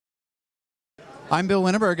I'm Bill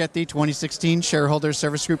Winterberg at the 2016 Shareholder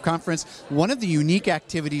Service Group Conference. One of the unique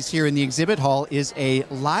activities here in the exhibit hall is a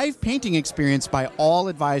live painting experience by all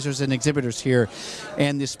advisors and exhibitors here.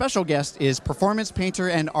 And the special guest is performance painter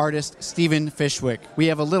and artist Stephen Fishwick. We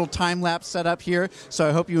have a little time lapse set up here, so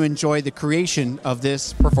I hope you enjoy the creation of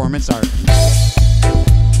this performance art.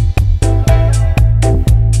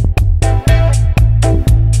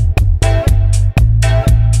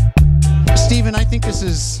 Stephen, I think this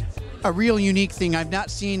is a real unique thing I've not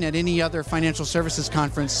seen at any other financial services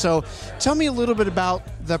conference. So tell me a little bit about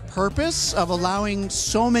the purpose of allowing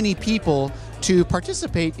so many people to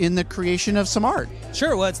participate in the creation of some art.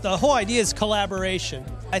 Sure, well, the whole idea is collaboration.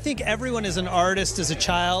 I think everyone is an artist as a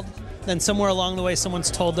child, then somewhere along the way someone's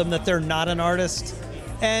told them that they're not an artist.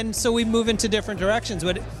 And so we move into different directions,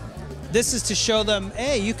 but this is to show them,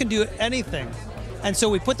 hey, you can do anything. And so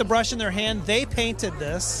we put the brush in their hand, they painted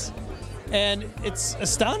this, and it's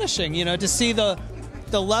astonishing, you know, to see the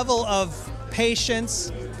level of patience.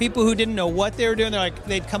 People who didn't know what they were doing,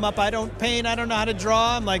 they'd come up, I don't paint, I don't know how to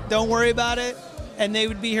draw. I'm like, don't worry about it. And they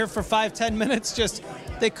would be here for 5-10 minutes,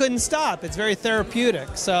 they couldn't stop. It's very therapeutic.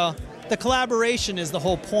 So the collaboration is the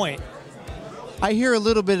whole point. I hear a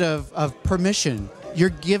little bit of permission. You're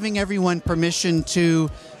giving everyone permission to,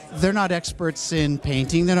 they're not experts in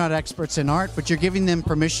painting, they're not experts in art, but you're giving them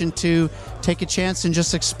permission to take a chance and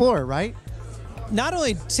just explore, right? Not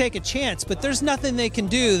only take a chance, but there's nothing they can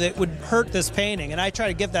do that would hurt this painting, and I try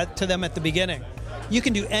to give that to them at the beginning. You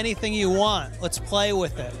can do anything you want. Let's play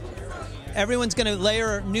with it. Everyone's going to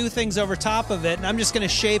layer new things over top of it, and I'm just going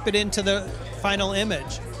to shape it into the final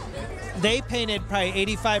image. They painted probably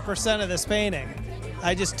 85% of this painting.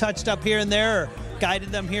 I just touched up here and there, or guided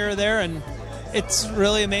them here or there, and it's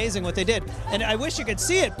really amazing what they did. And I wish you could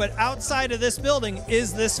see it, but outside of this building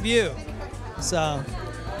is this view. So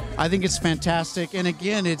I think it's fantastic. And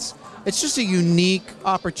again, it's just a unique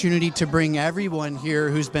opportunity to bring everyone here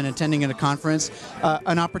who's been attending at a conference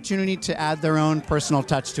an opportunity to add their own personal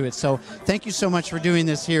touch to it. So thank you so much for doing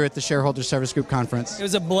this here at the Shareholder Service Group Conference. It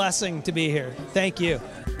was a blessing to be here. Thank you.